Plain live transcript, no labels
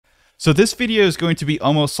So this video is going to be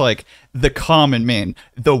almost like the common man,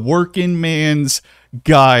 the working man's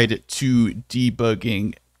guide to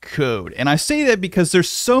debugging code. And I say that because there's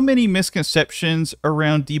so many misconceptions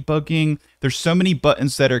around debugging. There's so many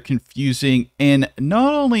buttons that are confusing. And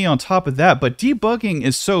not only on top of that, but debugging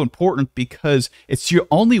is so important because it's your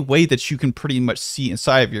only way that you can pretty much see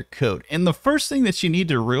inside of your code. And the first thing that you need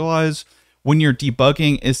to realize when you're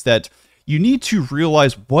debugging is that you need to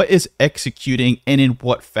realize what is executing and in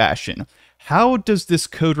what fashion. How does this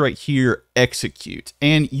code right here execute?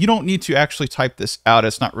 And you don't need to actually type this out.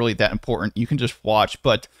 It's not really that important. You can just watch.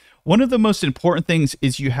 But one of the most important things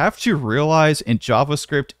is you have to realize in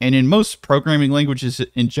JavaScript and in most programming languages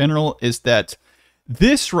in general is that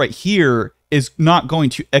this right here is not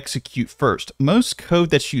going to execute first. Most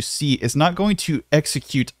code that you see is not going to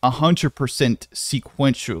execute 100%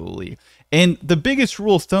 sequentially. And the biggest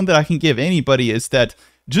rule of thumb that I can give anybody is that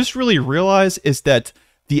just really realize is that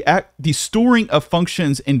the storing of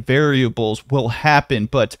functions and variables will happen,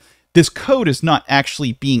 but this code is not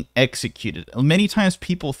actually being executed. Many times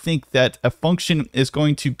people think that a function is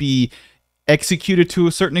going to be executed to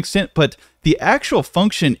a certain extent, but the actual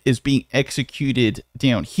function is being executed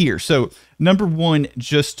down here. So number one,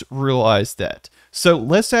 just realize that. So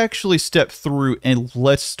let's actually step through and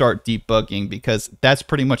let's start debugging because that's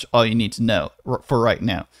pretty much all you need to know for right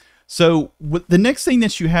now. So the next thing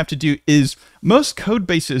that you have to do is most code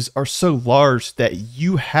bases are so large that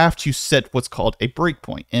you have to set what's called a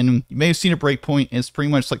breakpoint. And you may have seen a breakpoint. It's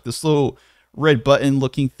pretty much like this little red button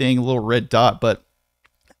looking thing, a little red dot, but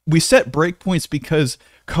we set breakpoints because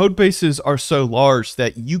code bases are so large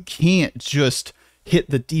that you can't just hit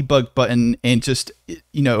the debug button and just,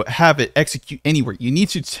 have it execute anywhere. You need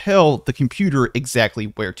to tell the computer exactly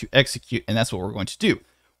where to execute, and that's what we're going to do.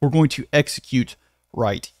 We're going to execute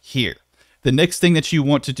right here. The next thing that you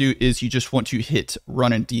want to do is you just want to hit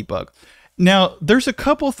run and debug. Now, there's a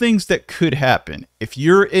couple things that could happen. If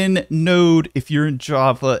you're in Node, if you're in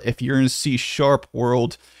Java, if you're in C#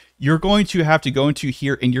 world, you're going to have to go into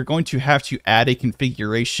here and you're going to have to add a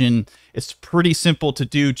configuration. It's pretty simple to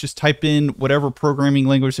do. Just type in whatever programming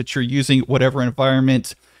language that you're using, whatever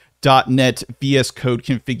environment, .NET VSCode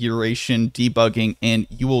configuration debugging, and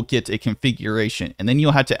you will get a configuration. And then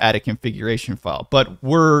you'll have to add a configuration file. But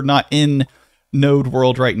we're not in Node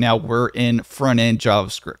world right now. We're in front-end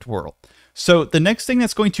JavaScript world. So the next thing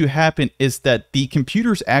that's going to happen is that the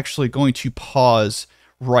computer's actually going to pause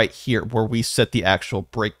right here where we set the actual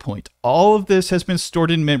breakpoint. All of this has been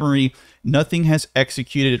stored in memory. Nothing has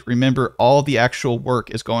executed. Remember, all the actual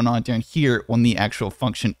work is going on down here when the actual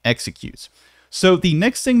function executes. So the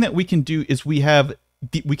next thing that we can do is we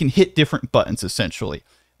can hit different buttons essentially.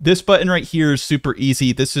 This button right here is super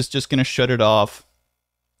easy. This is just going to shut it off.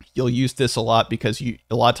 You'll use this a lot because a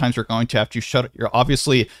lot of times you're going to have to shut it.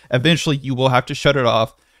 Obviously, eventually you will have to shut it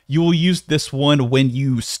off. You will use this one when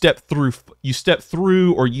you step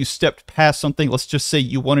through or you stepped past something. Let's just say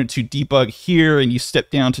you wanted to debug here and you step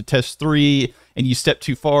down to test 3 and you step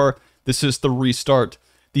too far. This is the restart.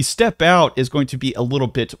 The step out is going to be a little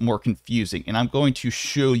bit more confusing, and I'm going to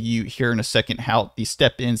show you here in a second how the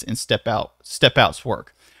step ins and step outs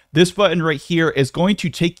work. This button right here is going to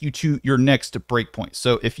take you to your next breakpoint.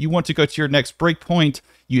 So if you want to go to your next breakpoint,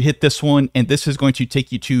 you hit this one, and this is going to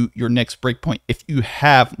take you to your next breakpoint if you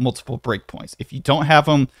have multiple breakpoints. If you don't have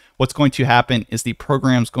them, what's going to happen is the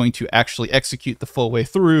program's going to actually execute the full way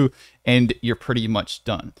through, and you're pretty much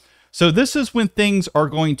done. So this is when things are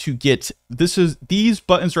going to get, these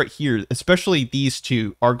buttons right here, especially these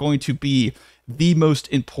two, are going to be the most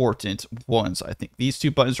important ones. I think these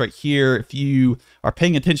two buttons right here, if you are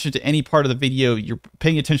paying attention to any part of the video, you're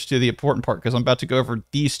paying attention to the important part because I'm about to go over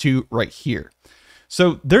these two right here.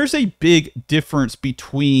 So there's a big difference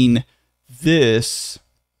between this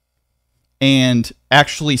and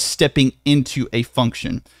actually stepping into a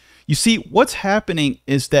function. You see, what's happening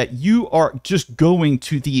is that you are just going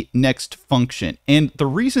to the next function. And the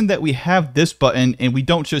reason that we have this button and we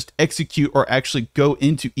don't just execute or actually go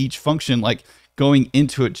into each function, like going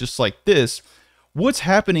into it just like this, what's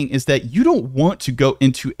happening is that you don't want to go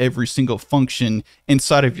into every single function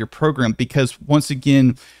inside of your program because, once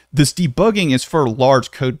again, this debugging is for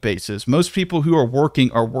large code bases. Most people who are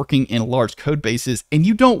working in large code bases, and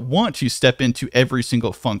you don't want to step into every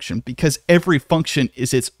single function because every function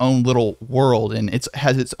is its own little world and it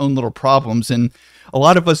has its own little problems. And a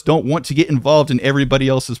lot of us don't want to get involved in everybody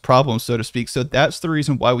else's problems, so to speak. So that's the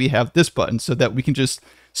reason why we have this button, so that we can just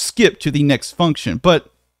skip to the next function.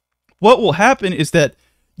 But what will happen is that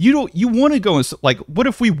you want to go in, like, what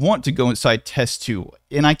if we want to go inside test 2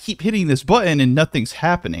 and I keep hitting this button and nothing's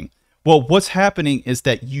happening? Well, what's happening is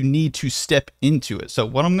that you need to step into it. So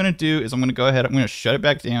what I'm going to do is I'm going to go ahead, I'm going to shut it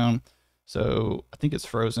back down. So I think it's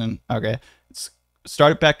frozen. Okay, let's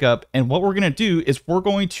start it back up. And what we're going to do is we're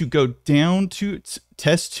going to go down to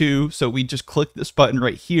test 2. So we just click this button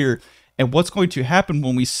right here. And what's going to happen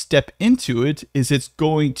when we step into it is it's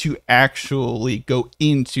going to actually go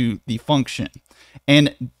into the function.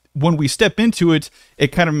 And when we step into it,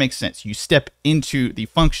 it kind of makes sense. You step into the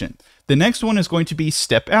function. The next one is going to be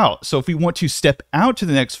step out. So if we want to step out to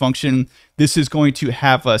the next function, this is going to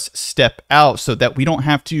have us step out so that we don't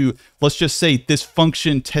have to, let's just say this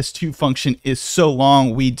function, test2 function is so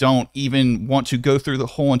long, we don't even want to go through the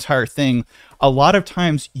whole entire thing. A lot of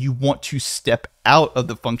times you want to step out of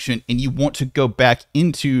the function and you want to go back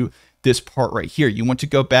into this part right here. You want to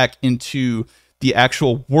go back into the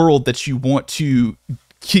actual world that you want to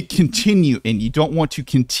continue in. You don't want to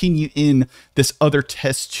continue in this other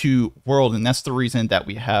test2 world, and that's the reason that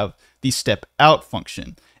we have the step out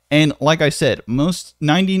function. And like I said, most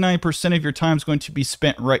 99% of your time is going to be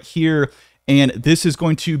spent right here, and this is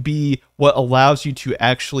going to be what allows you to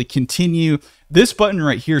actually continue. This button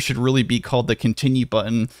right here should really be called the continue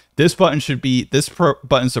button. This button should be,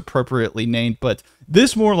 button's appropriately named, but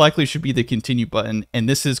this more likely should be the continue button. And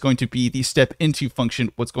this is going to be the step into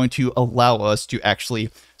function, what's going to allow us to actually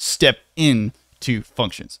step into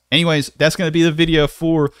functions. Anyways, that's going to be the video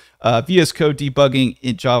for VS Code debugging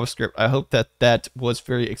in JavaScript. I hope that that was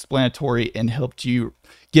very explanatory and helped you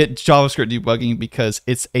get JavaScript debugging because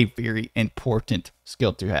it's a very important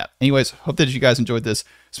skill to have. Anyways, hope that you guys enjoyed this.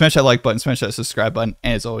 Smash that like button, smash that subscribe button,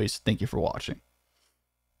 and as always, thank you for watching.